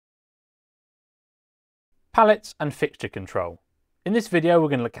Palettes and fixture control. In this video we're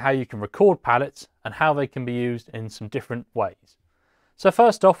going to look at how you can record palettes and how they can be used in some different ways. So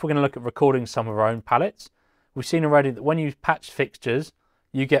first off, we're going to look at recording some of our own palettes. We've seen already that when you patch fixtures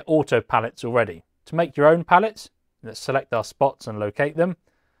you get auto palettes already. To make your own palettes, let's select our spots and locate them.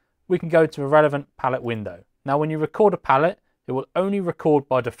 We can go to a relevant palette window. Now when you record a palette, it will only record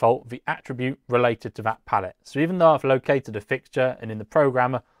by default the attribute related to that palette. So even though I've located a fixture and in the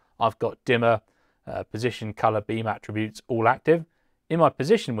programmer I've got dimmer, position, color, beam attributes all active, in my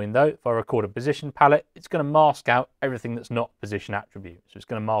position window, if I record a position palette, it's going to mask out everything that's not position attribute. So it's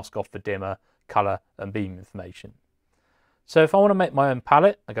going to mask off the dimmer, color and beam information. So if I want to make my own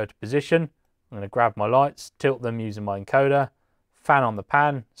palette, I go to position, I'm going to grab my lights, tilt them using my encoder, fan on the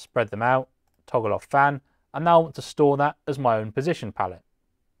pan, spread them out, toggle off fan, and now I want to store that as my own position palette.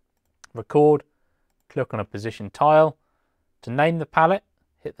 Record, click on a position tile. To name the palette,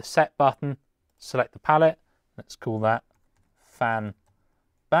 hit the set button, select the palette, let's call that fan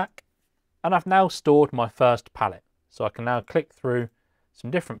back, and I've now stored my first palette. So I can now click through some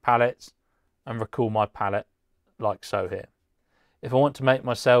different palettes and record my palette like so here. If I want to make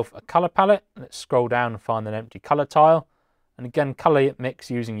myself a color palette, let's scroll down and find an empty color tile, and again color it mix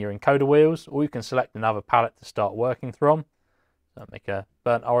using your encoder wheels, or you can select another palette to start working from. So I'll make a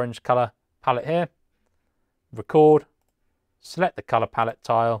burnt orange color palette here, record, select the color palette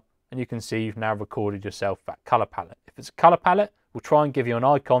tile, and you can see you've now recorded yourself that color palette. If it's a color palette, we'll try and give you an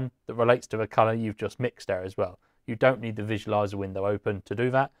icon that relates to the color you've just mixed there as well. You don't need the visualizer window open to do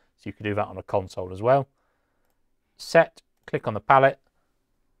that, so you can do that on a console as well. Set, click on the palette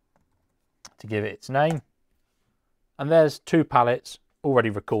to give it its name, and there's two palettes already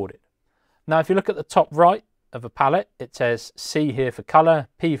recorded. Now if you look at the top right of a palette, it says C here for color,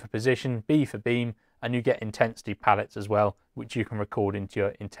 P for position, B for beam, and you get intensity palettes as well, which you can record into your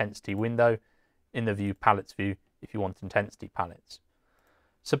intensity window in the view palettes view if you want intensity palettes.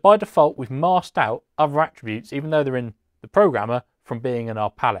 So by default we've masked out other attributes, even though they're in the programmer, from being in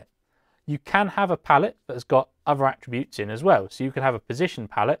our palette. You can have a palette that has got other attributes in as well. So you could have a position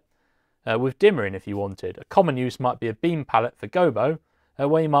palette with dimmer in if you wanted. A common use might be a beam palette for gobo,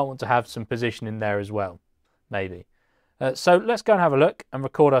 where you might want to have some position in there as well, maybe. So let's go and have a look and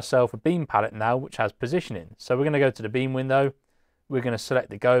record ourselves a beam palette now which has position in. So we're going to go to the beam window, we're going to select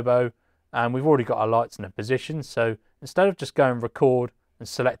the gobo, and we've already got our lights in a position. So instead of just going record and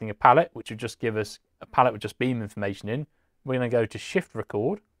selecting a palette, which would just give us a palette with just beam information in, we're going to go to shift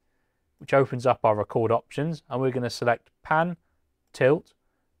record, which opens up our record options, and we're going to select pan, tilt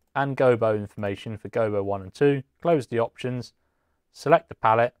and gobo information for gobo 1 and 2, close the options, select the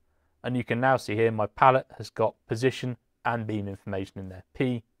palette, and you can now see here my palette has got position and beam information in there.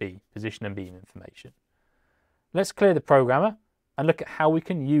 PB, position and beam information. Let's clear the programmer and look at how we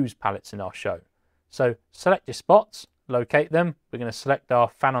can use palettes in our show. So select your spots, locate them. We're going to select our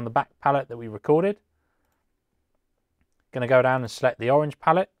fan on the back palette that we recorded. Going to go down and select the orange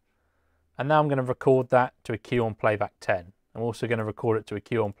palette, and now I'm going to record that to a cue on playback 10. I'm also going to record it to a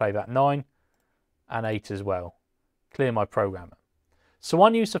cue on playback 9 and 8 as well. Clear my programmer. So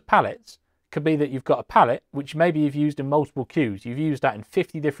one use of palettes could be that you've got a palette which maybe you've used in multiple cues. You've used that in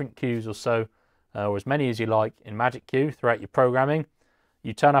 50 different cues or so, or as many as you like in MagicQ throughout your programming.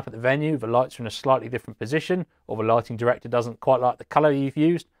 You turn up at the venue, the lights are in a slightly different position, or the lighting director doesn't quite like the color you've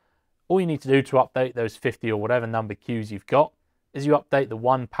used. All you need to do to update those 50 or whatever number cues you've got is you update the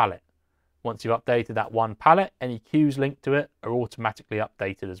one palette. Once you've updated that one palette, any cues linked to it are automatically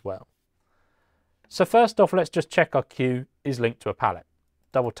updated as well. So first off, let's just check our cue is linked to a palette.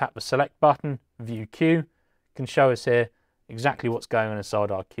 Double tap the select button, view cue, can show us here exactly what's going on inside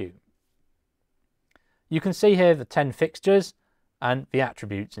our cue. You can see here the 10 fixtures and the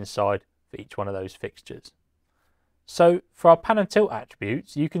attributes inside for each one of those fixtures. So for our pan and tilt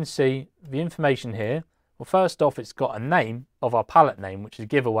attributes, you can see the information here. Well, first off, it's got a name of our palette name, which is a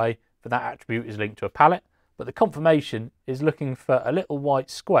giveaway for that attribute is linked to a palette, but the confirmation is looking for a little white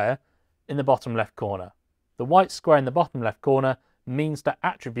square in the bottom left corner. The white square in the bottom left corner means that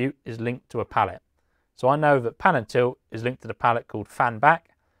attribute is linked to a palette. So I know that pan and tilt is linked to the palette called fan back,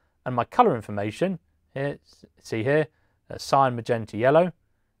 and my color information here, see here, cyan, magenta, yellow,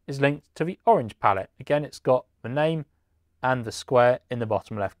 is linked to the orange palette. Again, it's got the name and the square in the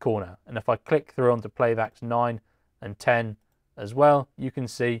bottom left corner. And if I click through onto playbacks 9 and 10 as well, you can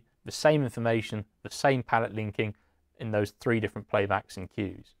see the same information, the same palette linking in those 3 different playbacks and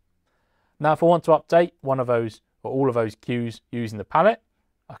cues. Now if I want to update one of those or all of those cues using the palette,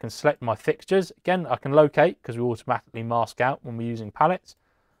 I can select my fixtures. Again, I can locate because we automatically mask out when we're using palettes.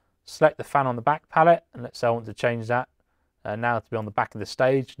 Select the fan on the back palette, and let's say I want to change that now to be on the back of the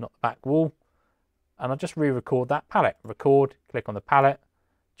stage, not the back wall. and I'll just re-record that palette. Record, click on the palette.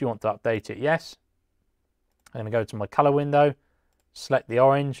 Do you want to update it? Yes. I'm going to go to my color window, select the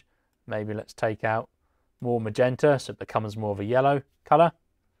orange. Maybe let's take out more magenta so it becomes more of a yellow color.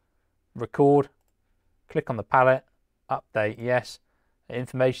 Record, click on the palette, update, yes. The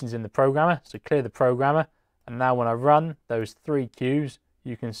information's in the programmer, so clear the programmer. And now when I run those 3 cues,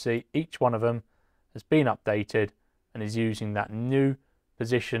 you can see each one of them has been updated and is using that new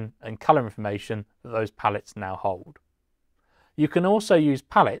position and color information that those palettes now hold. You can also use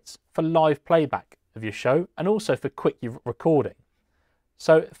palettes for live playback of your show and also for quick recording.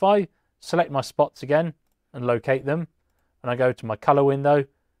 So if I select my spots again and locate them, and I go to my color window,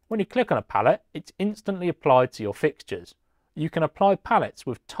 when you click on a palette, it's instantly applied to your fixtures. You can apply palettes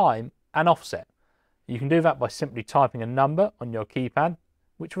with time and offset. You can do that by simply typing a number on your keypad,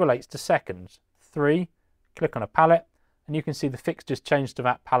 which relates to seconds. 3, click on a palette, and you can see the fixtures change to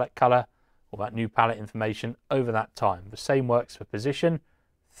that palette color or that new palette information over that time. The same works for position.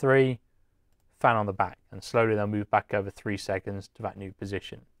 3, fan on the back, and slowly they'll move back over 3 seconds to that new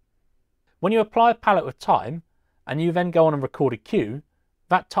position. When you apply a palette with time, and you then go on and record a cue,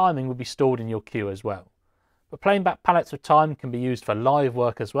 that timing will be stored in your cue as well. But playing back palettes with time can be used for live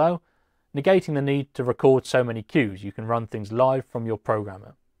work as well, negating the need to record so many cues. You can run things live from your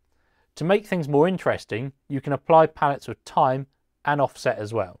programmer. To make things more interesting, you can apply palettes with time and offset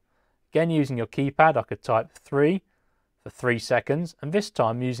as well. Again, using your keypad, I could type 3 for 3 seconds, and this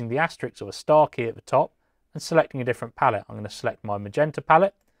time using the asterisk or a star key at the top and selecting a different palette. I'm going to select my magenta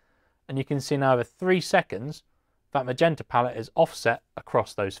palette, and you can see now over 3 seconds that magenta palette is offset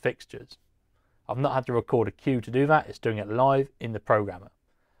across those fixtures. I've not had to record a cue to do that, it's doing it live in the programmer.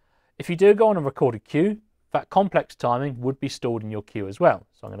 If you do go on and record a cue, that complex timing would be stored in your cue as well.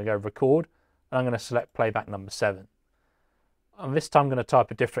 So I'm going to go record, and I'm going to select playback number 7. And this time I'm going to type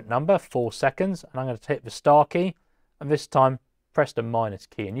a different number, 4 seconds, and I'm going to hit the star key, and this time press the minus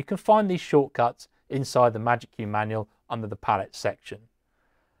key. And you can find these shortcuts inside the MagicQ manual under the palette section.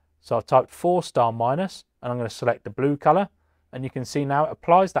 So I've typed 4 star minus, and I'm going to select the blue color, and you can see now it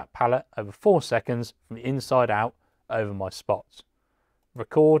applies that palette over 4 seconds from the inside out over my spots.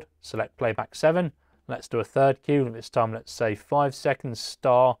 Record, select playback 7. Let's do a third cue, and this time let's say 5 seconds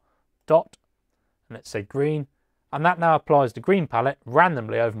star dot, and let's say green, and that now applies the green palette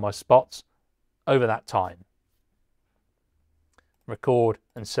randomly over my spots over that time. Record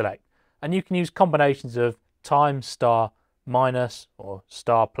and select, and you can use combinations of time star minus or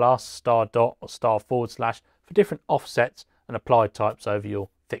star plus, star dot or star forward slash for different offsets and applied types over your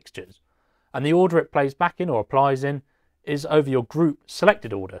fixtures. And the order it plays back in or applies in is over your group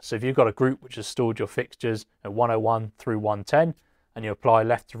selected order. So if you've got a group which has stored your fixtures at 101 through 110 and you apply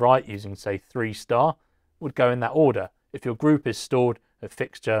left to right using say 3 star, it would go in that order. If your group is stored at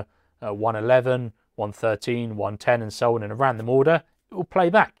fixture 111, 113, 110 and so on in a random order, it will play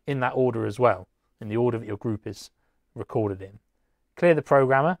back in that order as well, in the order that your group is recorded in. Clear the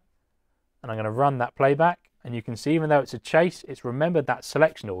programmer, and I'm going to run that playback, and you can see even though it's a chase, it's remembered that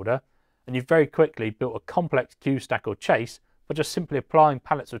selection order, and you've very quickly built a complex cue stack or chase by just simply applying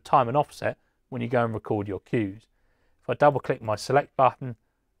palettes of time and offset when you go and record your cues. If I double click my select button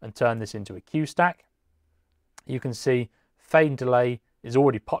and turn this into a cue stack, you can see fade and delay is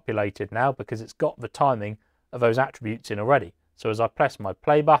already populated now because it's got the timing of those attributes in already. So as I press my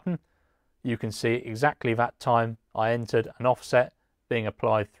play button, you can see exactly that time I entered an offset being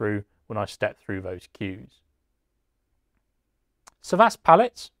applied through when I step through those cues. So that's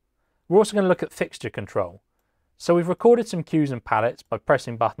palettes. We're also going to look at fixture control. So we've recorded some cues and palettes by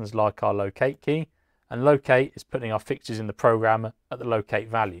pressing buttons like our locate key, and locate is putting our fixtures in the programmer at the locate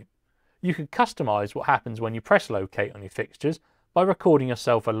value. You can customize what happens when you press locate on your fixtures by recording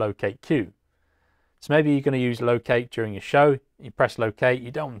yourself a locate cue. So maybe you're going to use locate during your show. You press locate,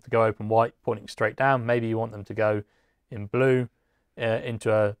 you don't want them to go open white pointing straight down. Maybe you want them to go in blue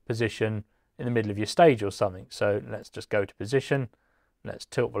into a position in the middle of your stage or something. So let's just go to position, let's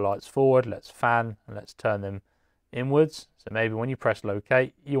tilt the lights forward, let's fan, and let's turn them inwards. So maybe when you press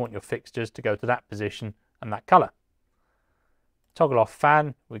locate, you want your fixtures to go to that position and that color. Toggle off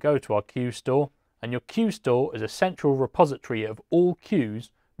fan, we go to our cue store, and your cue store is a central repository of all cues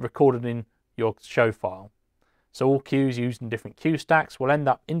recorded in your show file. So all cues used in different cue stacks will end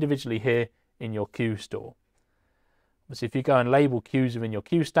up individually here in your cue store. So if you go and label cues within your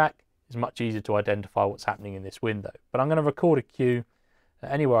cue stack, it's much easier to identify what's happening in this window. But I'm going to record a cue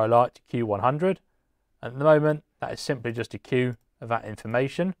anywhere I like to cue 100. At the moment, that is simply just a cue of that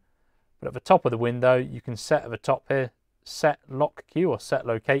information. But at the top of the window, you can set at the top here, set lock cue or set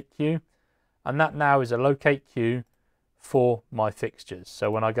locate cue. And that now is a locate cue for my fixtures. So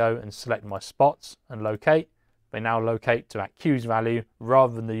when I go and select my spots and locate, they now locate to that Q's value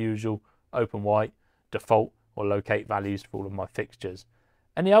rather than the usual open white, default or locate values for all of my fixtures.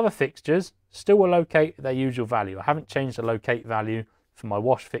 Any other fixtures still will locate their usual value. I haven't changed the locate value for my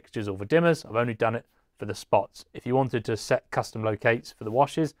wash fixtures or the dimmers. I've only done it for the spots. If you wanted to set custom locates for the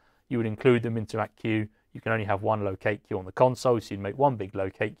washes, you would include them into that queue. You can only have one locate queue on the console, so you'd make one big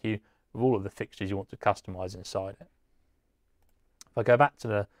locate queue with all of the fixtures you want to customize inside it. If I go back to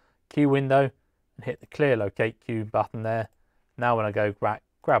the queue window and hit the clear locate queue button there, now when I go back,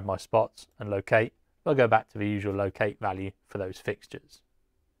 grab my spots and locate, I'll go back to the usual locate value for those fixtures.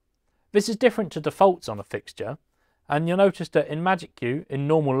 This is different to defaults on a fixture, and you'll notice that in MagicQ, in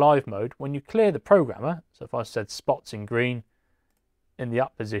normal live mode, when you clear the programmer, so if I said spots in green, in the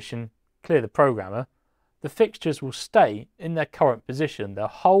up position, clear the programmer, the fixtures will stay in their current position. They'll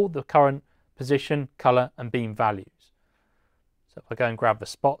hold the current position, colour and beam values. So if I go and grab the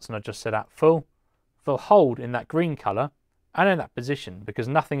spots and I just set at full, they'll hold in that green colour and in that position because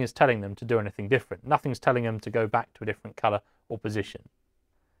nothing is telling them to do anything different. Nothing's telling them to go back to a different colour or position.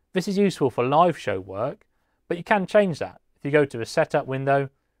 This is useful for live show work, but you can change that. If you go to the setup window,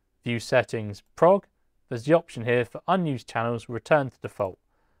 view settings, prog, there's the option here for unused channels return to default.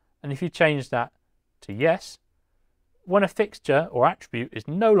 And if you change that to yes, when a fixture or attribute is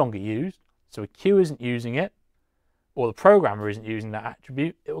no longer used, so a queue isn't using it, or the programmer isn't using that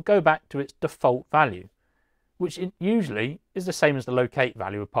attribute, it will go back to its default value, which usually is the same as the locate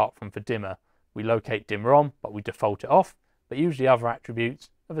value apart from for dimmer. We locate dimmer on, but we default it off, but usually other attributes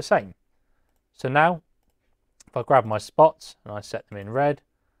are the same. So now, if I grab my spots and I set them in red,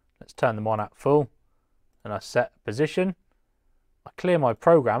 let's turn them on at full, and I set a position, I clear my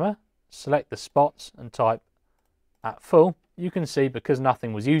programmer, select the spots and type at full, you can see because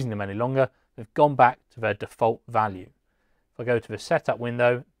nothing was using them any longer, they've gone back to their default value. If I go to the setup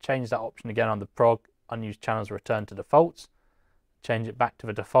window, change that option again on the prog, unused channels return to defaults, change it back to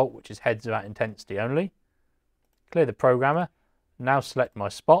the default, which is heads at intensity only, clear the programmer, now select my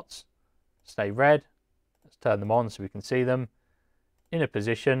spots, stay red, let's turn them on so we can see them, in a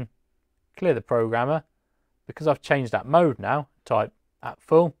position, clear the programmer. Because I've changed that mode now, type at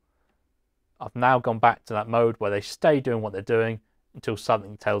full, I've now gone back to that mode where they stay doing what they're doing until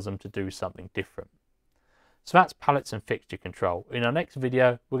something tells them to do something different. So that's palettes and fixture control. In our next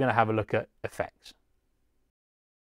video, we're going to have a look at effects.